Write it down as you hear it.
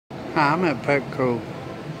Hi, I'm at Petco.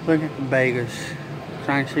 Look at the Vegas.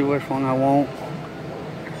 Trying to see which one I want.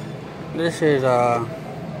 This is a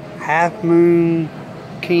half moon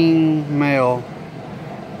king male.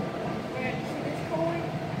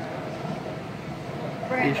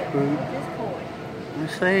 He's pretty.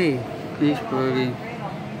 Let's see. He's pretty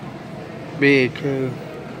big too.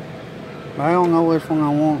 But I don't know which one I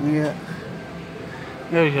want yet.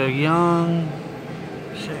 There's a young.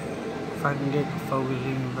 Let's see if I can get the focus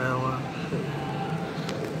even better.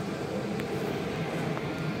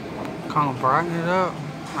 Kind of brighten it up.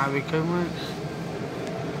 Might be too much.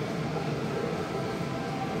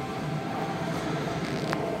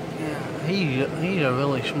 Yeah, he's a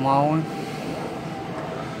really small one.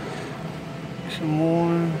 Some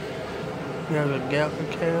more. We have a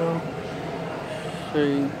gallop tail.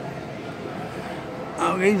 See.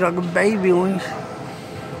 Oh, these are the baby ones.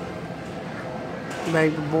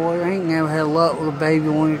 Baby boy. I ain't never had luck with the baby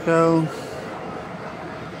ones though.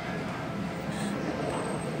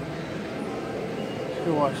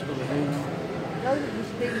 Watch over here. Those are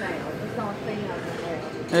just females. There's not females in there.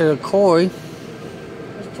 There's a koi.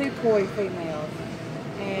 There's 2 koi females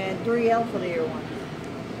and 3 elephant ear ones.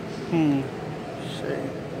 Let's see.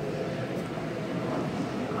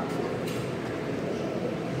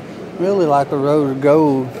 Really like a rose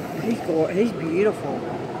gold. He's beautiful.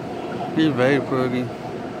 He's very pretty.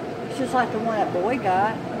 It's just like the one that boy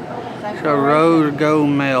got. Same It's a rose gold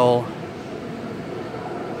male.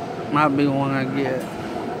 Might be one I get.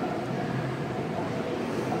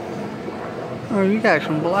 Oh, you got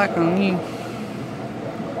some black on you.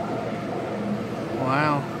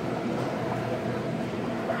 Wow.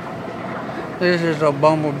 This is a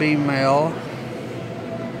bumblebee male.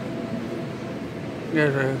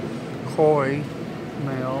 There's a koi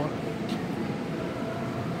male.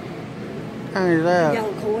 How is that?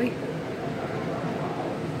 Yellow koi.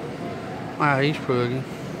 Wow, he's pretty.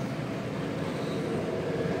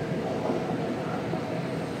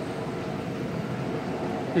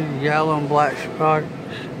 These yellow and black spots.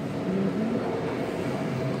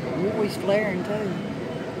 Always flaring too.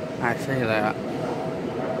 I see that.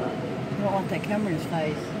 You don't want that camera in his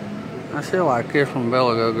face. I still like this from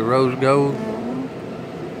Bella, the rose gold.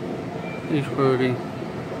 He's pretty.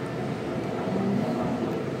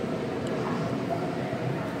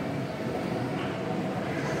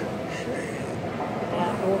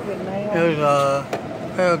 Black orchid male. There's a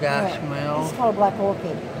paradise male. It's called a black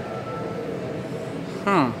orchid.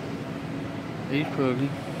 Huh. He's pretty.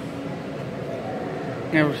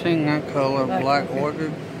 Never seen that color, black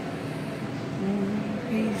orchid.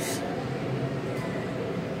 He's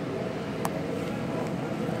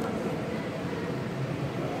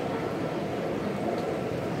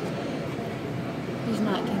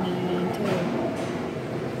 $19.99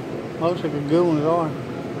 too. Looks like the good ones are.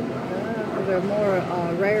 They're more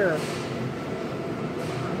rare.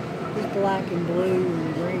 He's black and blue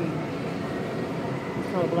and green. It's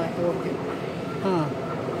called a black orchid. Huh.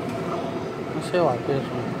 I still like this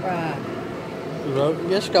one. Right.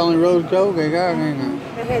 This is the only rose gold they got, ain't it?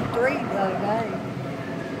 They had 3 the other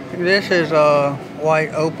day. This is a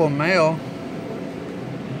white opal male.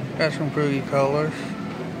 Got some pretty colors.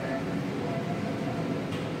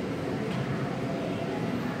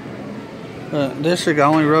 This is the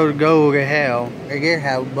only rose gold they have. They did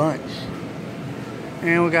have a bunch.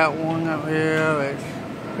 And we got one up here that's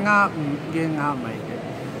did not make it.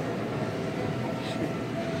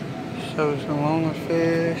 So some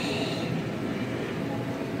lungfish,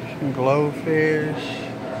 some glowfish,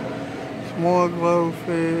 some more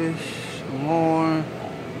glowfish, some more.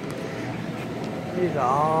 These are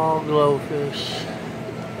all glowfish.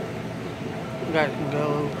 We got some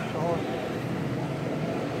glowfish.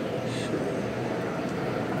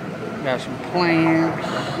 Got some plants.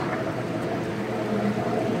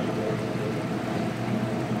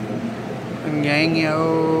 Some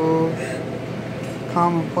Gangos.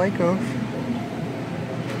 Common Placos.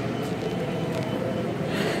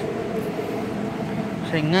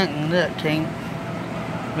 See nothing that tank.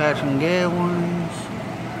 Got some good ones.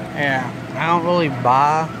 Yeah, I don't really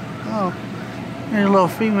buy. Oh, there's a little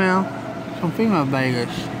female. Some female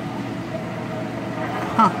Vegas.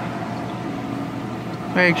 Huh.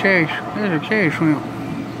 Hey, Chase. There's a cherry shrimp.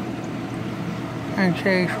 And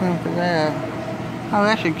cherry shrimp for that. Oh,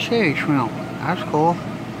 that's a cherry shrimp. That's cool.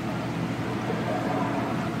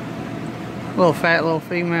 Little fat little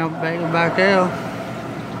female baby back there.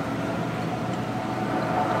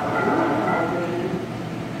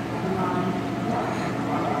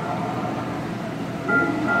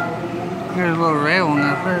 There's a little red one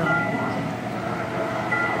up there.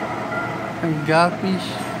 And guppies.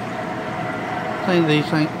 I think these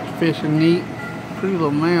things fish are neat. Pretty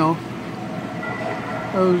little male.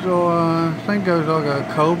 Those are, I think those are like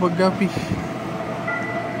a cobra guppies.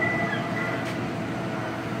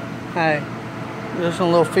 Hey, there's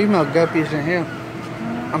some little female guppies in here.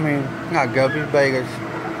 I mean, not guppies, beggars.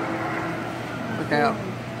 Look out.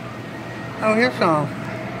 Oh, here's some.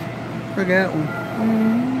 Look at that one.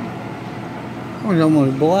 That one's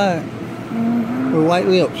almost black. With white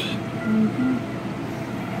lips. I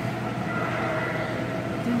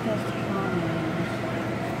think that's the common.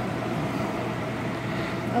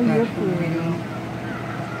 Oh, you're cool.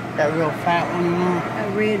 That real fat one in there. A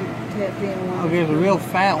red tapped in one. Oh, there's a real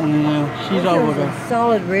fat one in there. She's Wish over there was the a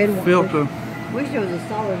solid red one. filter. Wish there was a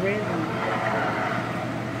solid red one.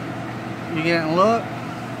 You getting a look?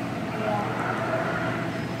 Yeah.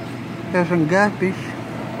 There's some guppies.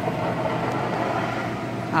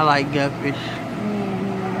 I like guppies.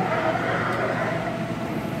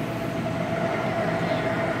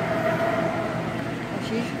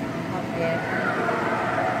 She's up there.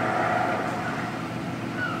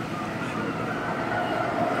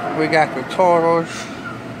 We got the turtles.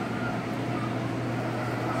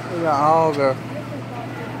 We got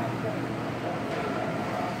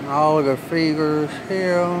all the figures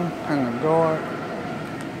here in the dark.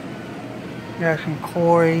 Got some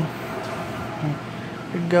koi,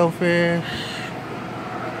 big goldfish.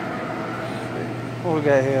 What we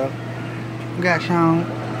got here? We got some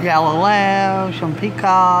yellow labs, some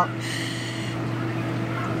peacocks,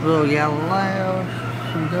 little yellow labs,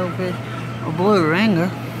 some goldfish, a blue ringer,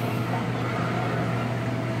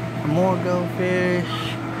 some more goldfish,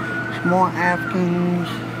 some more Africans.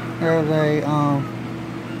 There's a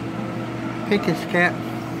Pickett's cat.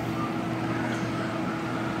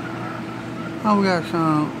 Oh, we got a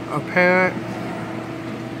parrot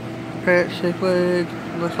cichlid.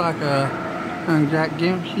 Looks like a Jack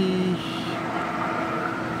Dempsey's.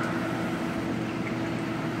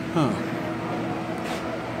 Huh.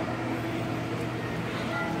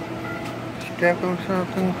 Step on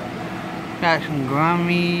something. Got some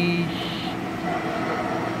grummies,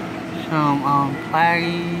 some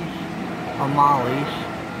platies or mollies.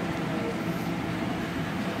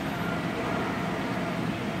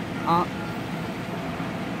 Huh.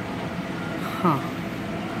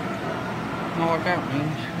 Don't know what that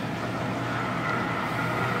means.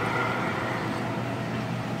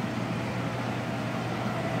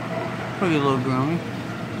 Pretty little grummy.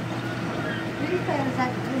 These things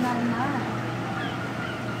like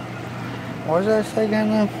 $2.99. What does that say down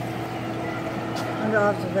there? Under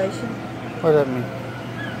observation. What does that mean?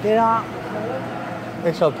 Did I?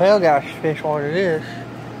 It's a pale guy's fish, what it is.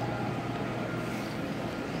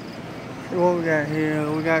 See what we got here.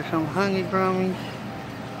 We got some honey grummies.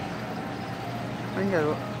 I think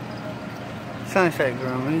that's sunset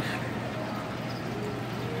grummies.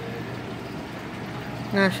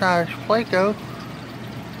 Nice size Pleco.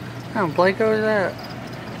 What kind of Pleco is that?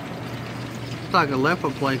 It's like a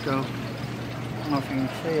leopard Pleco. I don't know if you can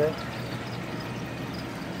see it.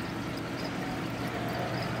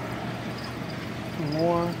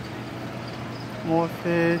 More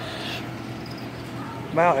fish.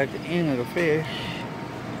 About at the end of the fish.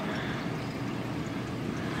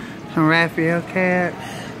 Some Raphael cats.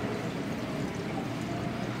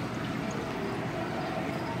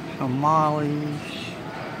 Some mollies.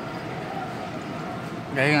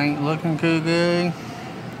 They ain't looking too good.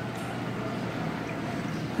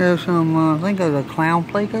 There's some, I think those are clown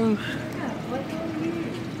Plecos. I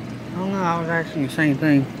don't know, I was asking the same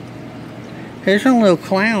thing. Here's some little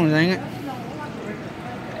clowns, ain't it?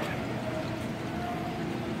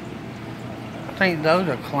 I think those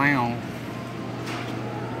are clowns.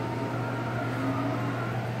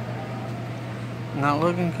 Not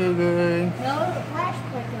looking too good. No, the flash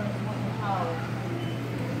Pleco is what we call it.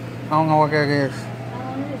 I don't know what that is.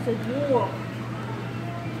 It's a dwarf.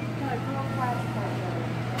 No, it's not flash Pleco.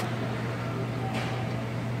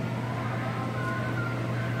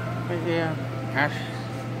 But yeah, that's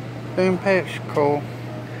been Petco.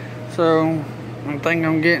 So I think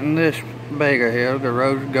I'm getting this beggar here, the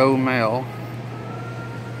rose gold male.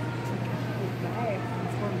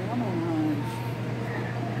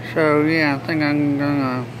 So yeah, I think I'm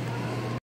gonna